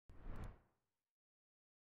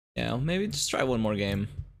Yeah, maybe just try one more game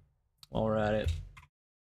while we're at it.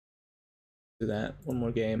 Do that. One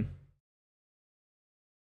more game.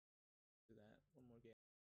 Do that. One more game.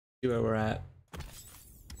 See where we're at.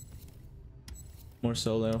 More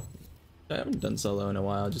solo. I haven't done solo in a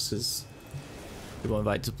while just because people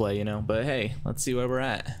invite to play, you know. But hey, let's see where we're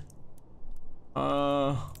at.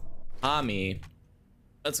 Tommy.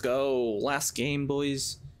 Let's go. Last game,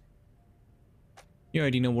 boys. You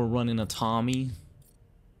already know we're running a Tommy.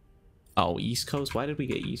 Oh, East Coast? Why did we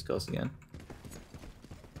get East Coast again?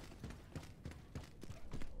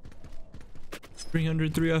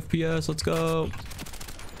 303 FPS, let's go.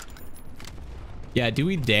 Yeah, do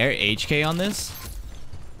we dare HK on this?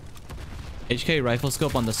 HK rifle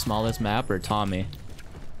scope on the smallest map or Tommy?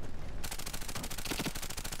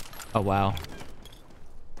 Oh, wow.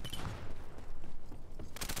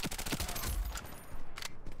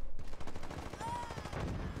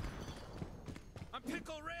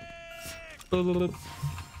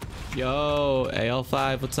 Yo,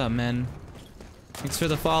 AL5, what's up, man? Thanks for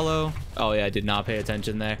the follow. Oh yeah, I did not pay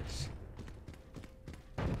attention there.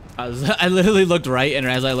 I literally looked right, and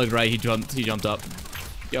as I looked right, he jumped up.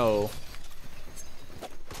 Yo.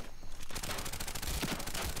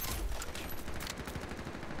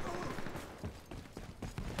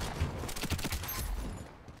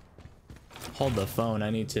 Hold the phone, I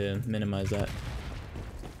need to minimize that.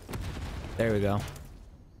 There we go.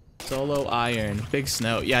 Solo iron. Big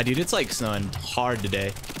snow. Yeah, dude, it's like snowing hard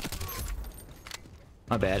today.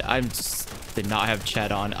 My bad. I just did not have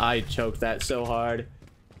chat on. I choked that so hard.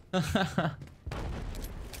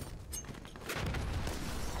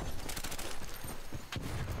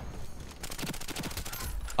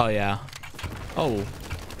 Oh, yeah. Oh.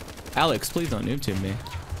 Alex, please don't noob to me.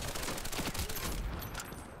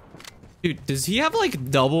 Dude, does he have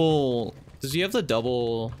like double... Does he have the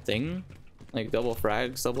double thing? Like double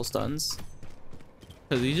frags, double stuns?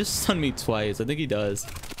 Because he just stunned me twice. I think he does.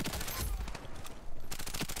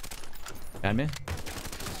 Got me.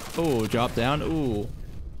 Oh, drop down. Ooh.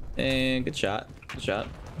 And good shot. Good shot.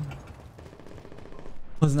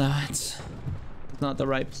 Was not the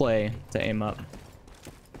right play to aim up.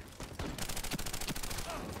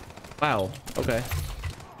 Wow. Okay.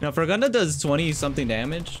 Now, if our gun that does 20 something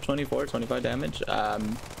damage, 24, 25 damage,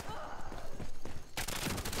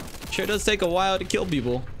 sure does take a while to kill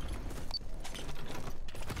people.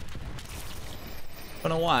 Don't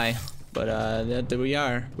know why, but there we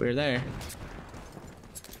are. We're there.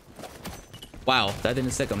 Wow, that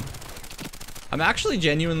didn't stick him. I'm actually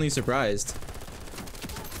genuinely surprised.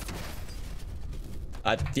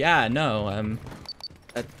 Yeah, no,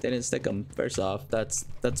 that didn't stick him. First off, that's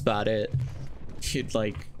about it. You'd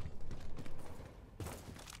like.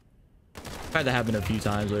 I've had that happen a few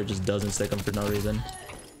times where it just doesn't stick him for no reason.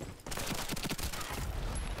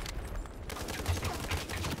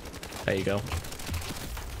 There you go.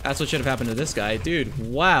 That's what should have happened to this guy. Dude,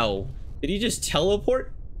 wow. Did he just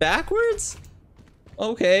teleport backwards?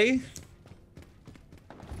 Okay.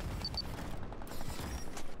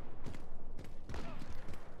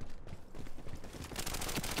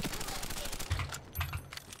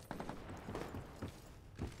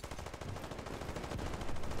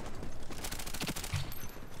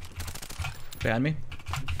 Behind me.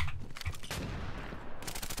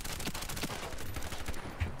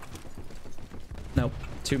 Nope.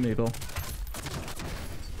 Two people.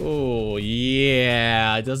 Oh,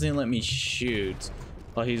 yeah. It doesn't let me shoot.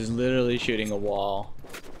 Oh, he's literally shooting a wall.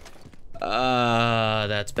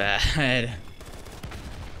 That's bad.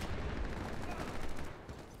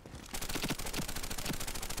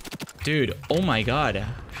 Dude, oh my god.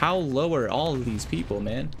 How low are all of these people,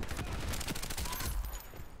 man?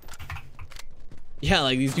 Yeah,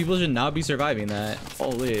 like these people should not be surviving that.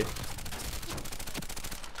 Holy.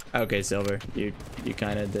 Okay, Silver. You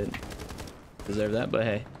kind of did deserve that, but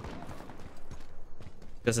hey.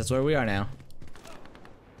 Guess that's where we are now.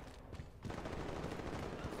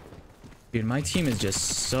 Dude, my team is just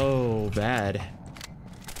so bad.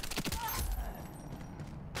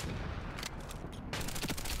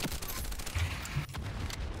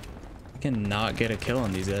 I cannot get a kill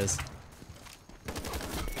on these guys.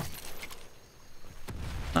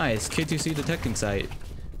 Nice, K2C detecting site.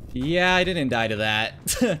 Yeah, I didn't die to that.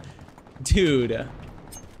 Dude.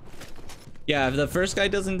 Yeah, if the first guy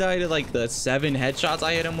doesn't die to like the 7 headshots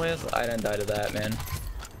I hit him with, I didn't die to that, man.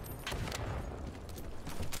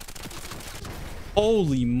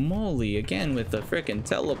 Holy moly, again with the frickin'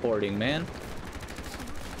 teleporting, man.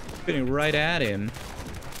 Getting right at him.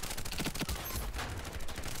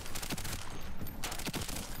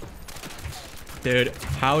 Dude,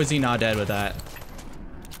 how is he not dead with that?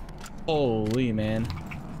 Holy, man.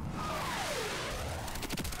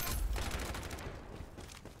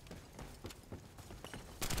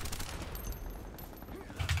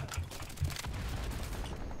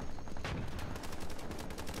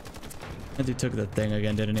 And he took the thing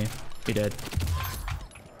again, didn't he? He did.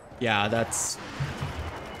 Yeah, that's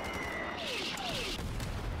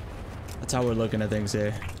how we're looking at things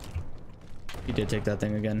here. He did take that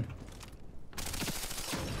thing again.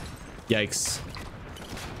 Yikes.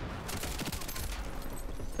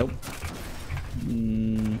 Nope.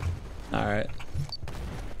 Alright.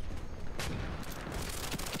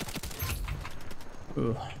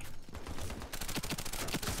 Ooh.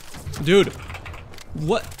 Dude,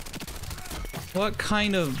 what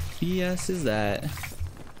kind of BS is that?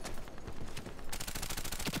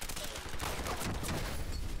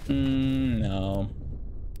 No.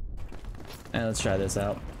 And let's try this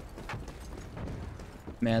out.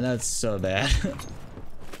 Man, that's so bad.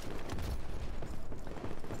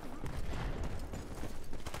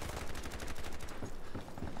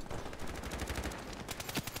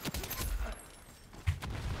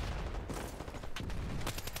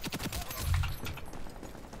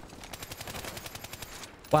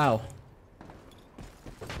 Wow.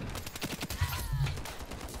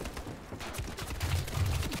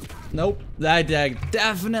 Nope, that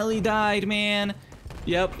definitely died, man.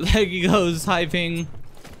 Yep, there he goes, high ping.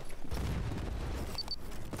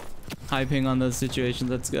 High ping on those situations,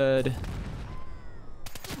 that's good.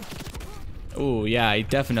 Oh, yeah, I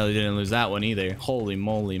definitely didn't lose that one either. Holy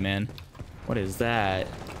moly, man. What is that?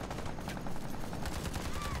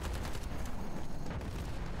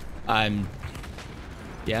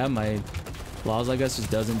 Yeah, my laws, I guess,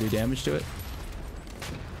 just doesn't do damage to it.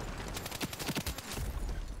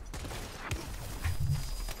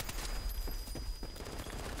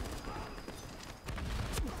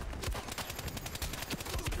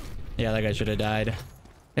 Yeah, that guy should have died.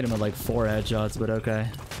 Hit him with like 4 headshots, but okay.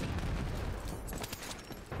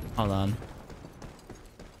 Hold on.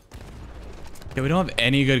 Yeah, we don't have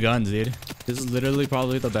any good guns, dude. This is literally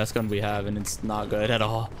probably the best gun we have, and it's not good at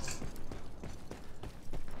all.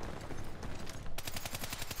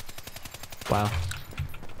 Wow.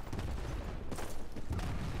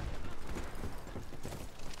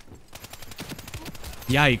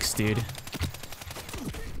 Yikes, dude.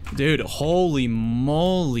 Dude, holy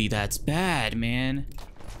moly, that's bad, man.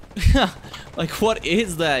 Like, what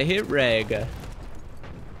is that hit reg?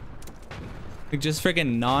 Like, just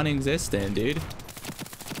freaking non-existent, dude.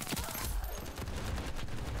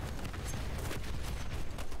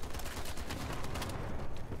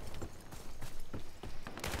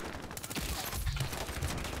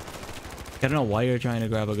 I don't know why you're trying to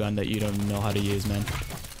grab a gun that you don't know how to use, man.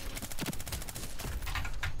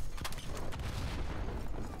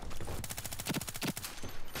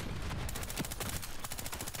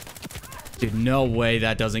 Dude, no way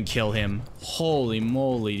that doesn't kill him. Holy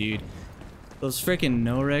moly, dude. Those freaking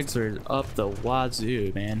no-regs are up the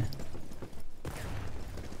wazoo, man.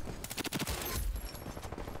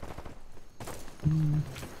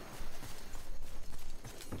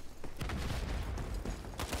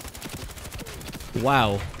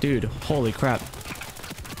 Wow, dude, holy crap.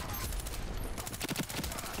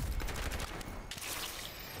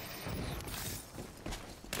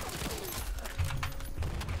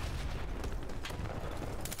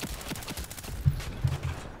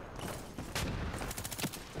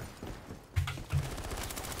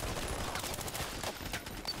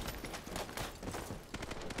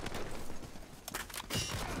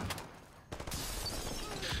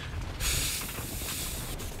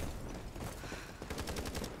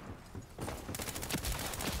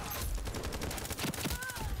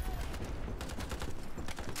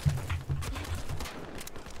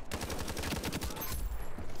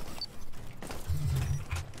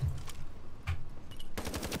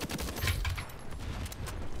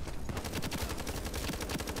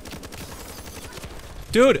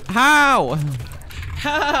 Dude, how?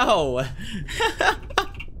 How?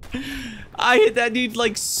 I hit that dude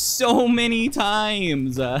like so many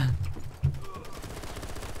times. Like,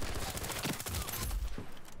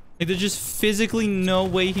 there's just physically no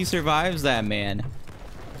way he survives that, man.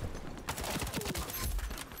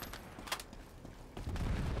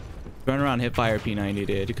 Run around hipfire P90,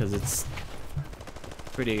 dude, because it's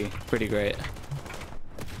pretty great.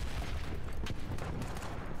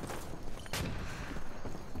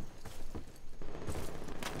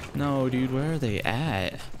 No, dude, where are they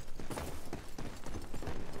at?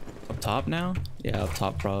 Up top now? Yeah, up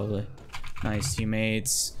top probably. Nice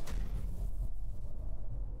teammates.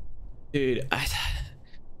 Dude, I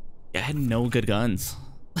had no good guns.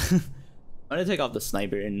 I'm gonna take off the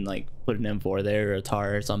sniper and like put an M4 there or a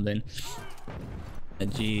TAR or something.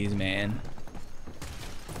 Jeez, man.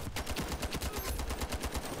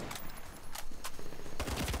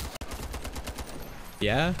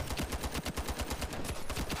 Yeah?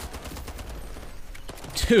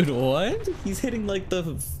 Dude, what? He's hitting like the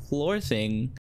floor thing.